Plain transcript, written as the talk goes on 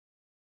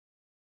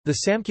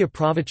The Samkhya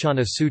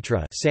Pravachana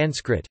Sutra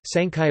Sanskrit,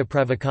 Sankhya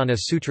Pravachana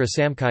Sutra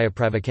Samkhya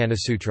Pravachana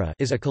Sutra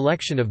is a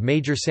collection of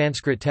major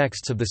Sanskrit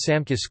texts of the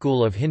Samkhya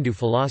school of Hindu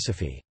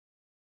philosophy.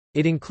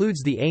 It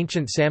includes the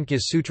ancient Samkhya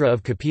Sutra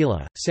of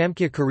Kapila,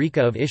 Samkhya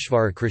Karika of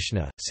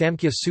Ishvarakrishna,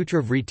 Samkhya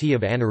Sutra Vritti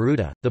of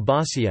Aniruddha, the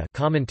Bhāsya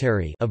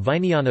commentary of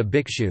Vijnana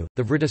Bhikshu,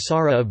 the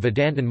Vritasara of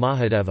Vedantan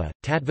Mahadeva,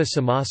 Tattva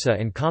Samasa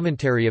and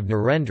commentary of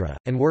Narendra,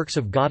 and works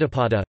of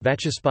Gaudapada,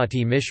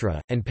 Vachaspati Mishra,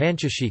 and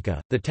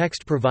Panchashika. The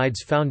text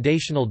provides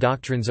foundational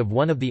doctrines of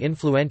one of the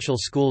influential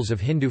schools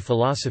of Hindu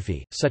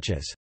philosophy, such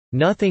as,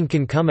 "Nothing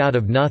can come out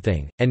of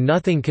nothing, and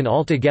nothing can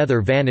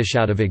altogether vanish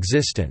out of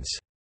existence."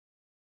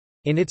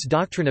 In its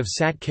doctrine of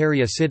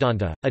Sat-Karya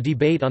Siddhanta, a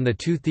debate on the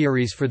two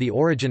theories for the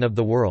origin of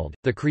the world,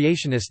 the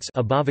creationists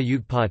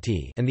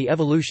and the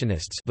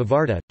evolutionists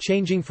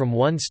changing from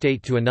one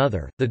state to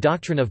another, the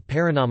doctrine of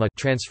parinama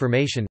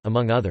transformation,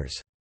 among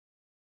others.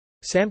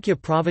 Samkhya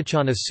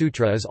Pravachana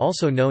Sutra is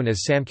also known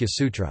as Samkhya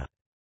Sutra.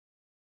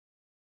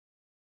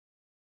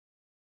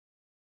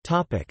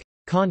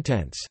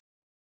 Contents.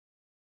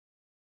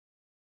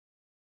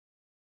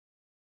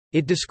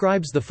 It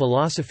describes the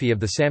philosophy of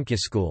the Samkhya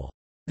school.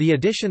 The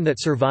edition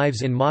that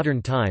survives in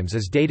modern times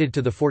is dated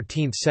to the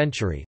 14th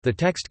century. The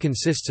text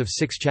consists of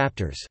 6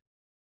 chapters.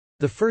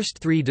 The first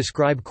 3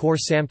 describe core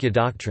Samkhya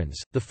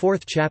doctrines, the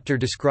 4th chapter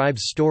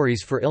describes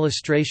stories for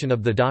illustration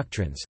of the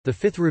doctrines, the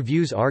 5th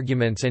reviews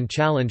arguments and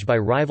challenge by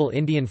rival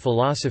Indian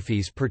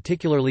philosophies,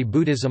 particularly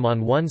Buddhism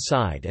on one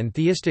side and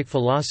theistic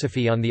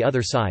philosophy on the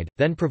other side,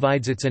 then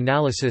provides its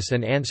analysis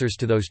and answers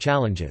to those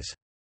challenges.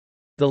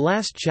 The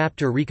last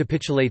chapter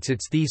recapitulates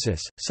its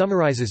thesis,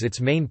 summarizes its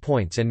main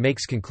points and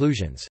makes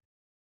conclusions.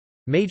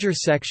 Major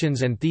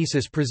sections and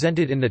thesis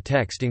presented in the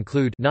text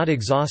include not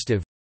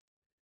exhaustive.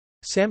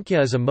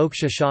 Samkhya is a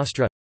moksha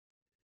shastra.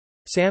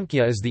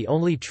 Samkhya is the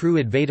only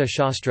true Advaita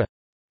shastra.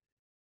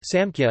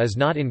 Samkhya is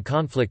not in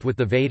conflict with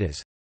the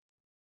Vedas.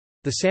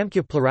 The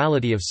Samkhya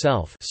plurality of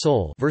self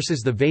soul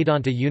versus the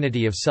Vedanta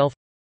unity of self.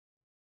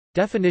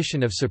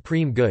 Definition of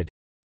supreme good.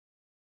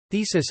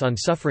 Thesis on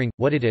suffering,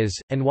 what it is,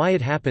 and why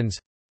it happens.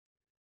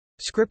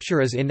 Scripture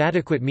as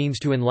inadequate means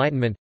to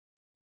enlightenment.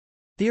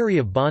 Theory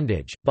of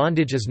bondage,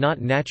 bondage is not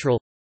natural.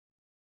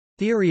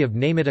 Theory of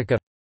Naimittika.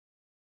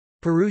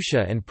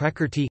 Purusha and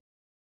Prakriti.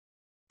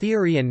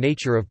 Theory and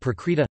nature of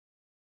Prakriti.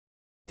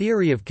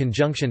 Theory of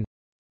conjunction.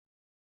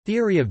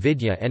 Theory of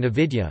Vidya and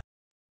Avidya.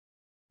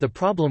 The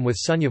problem with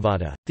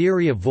Sunyavada,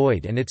 theory of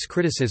void and its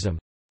criticism.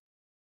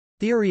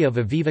 Theory of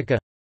Avivika.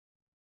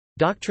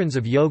 Doctrines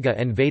of Yoga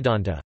and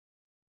Vedanta.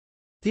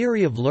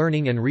 Theory of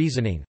learning and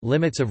reasoning,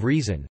 limits of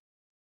reason.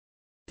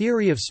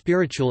 Theory of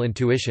spiritual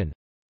intuition.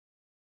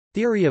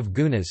 Theory of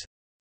gunas.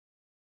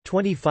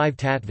 25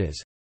 tattvas.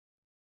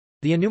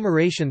 The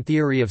enumeration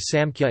theory of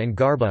Samkhya and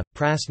Garbha,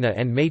 Prasna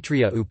and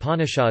Maitreya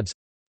Upanishads.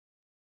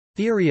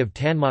 Theory of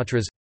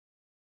Tanmatras.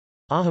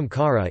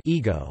 Ahamkara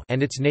ego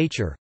and its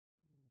nature.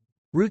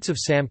 Roots of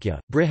Samkhya,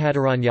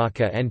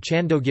 Brihadaranyaka and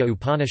Chandogya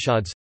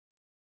Upanishads.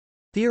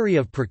 Theory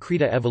of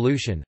Prakriti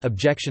evolution,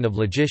 objection of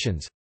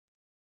logicians.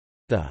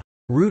 The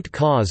root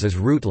cause is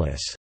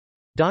rootless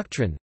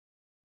doctrine.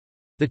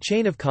 The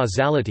chain of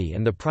causality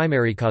and the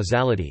primary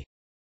causality.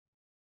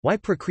 Why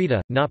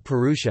Prakriti, not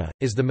Purusha,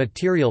 is the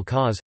material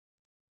cause.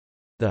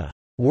 The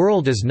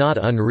world is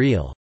not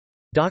unreal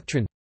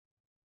doctrine.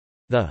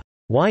 The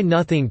why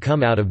nothing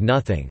come out of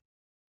nothing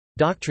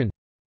doctrine.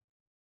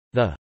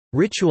 The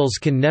rituals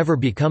can never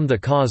become the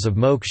cause of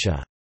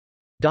moksha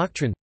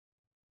doctrine.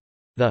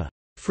 The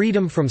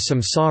freedom from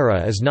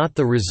samsara is not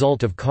the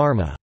result of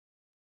karma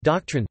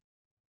doctrine.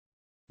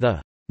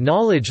 The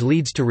knowledge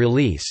leads to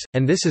release,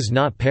 and this is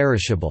not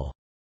perishable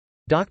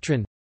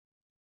doctrine.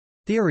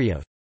 Theory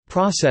of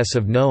process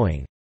of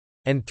knowing,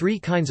 and 3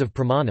 kinds of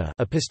pramana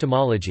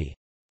epistemology.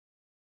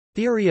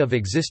 Theory of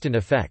existent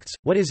effects,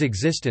 what is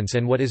existence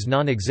and what is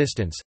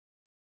non-existence.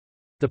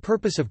 The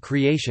purpose of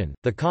creation,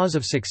 the cause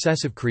of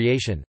successive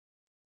creation.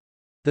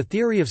 The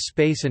theory of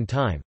space and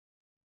time.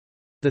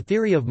 The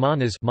theory of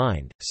manas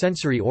mind,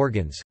 sensory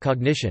organs,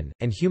 cognition,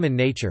 and human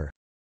nature.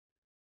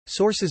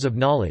 Sources of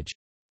knowledge.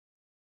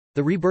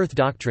 The rebirth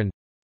doctrine.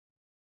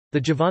 The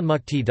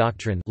Jivanmukti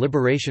doctrine,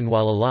 liberation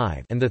while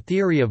alive, and the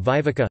theory of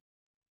Viveka.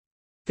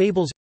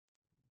 Fables.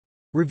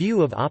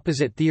 Review of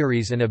opposite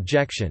theories and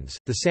objections.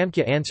 The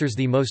Samkhya answers.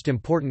 The most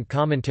important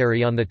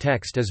commentary on the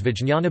text is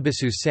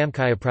Vijñanabhisu's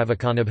Samkhya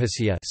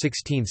Pravakanabhasya,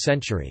 16th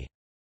century.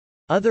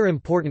 Other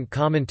important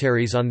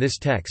commentaries on this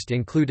text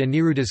include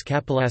Aniruddha's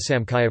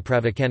Kapilasamkhya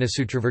Pravachana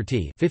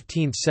Sutravarti,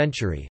 15th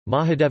century,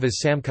 Mahadeva's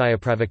Samkhya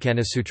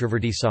Pravachana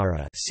Sutravarti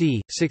Sara,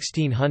 c.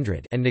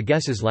 1600, and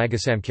Nagesa's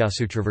Lagasamkhya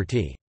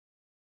Sutravarti.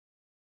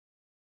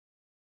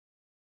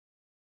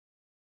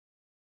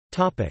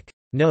 Topic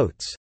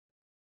Notes.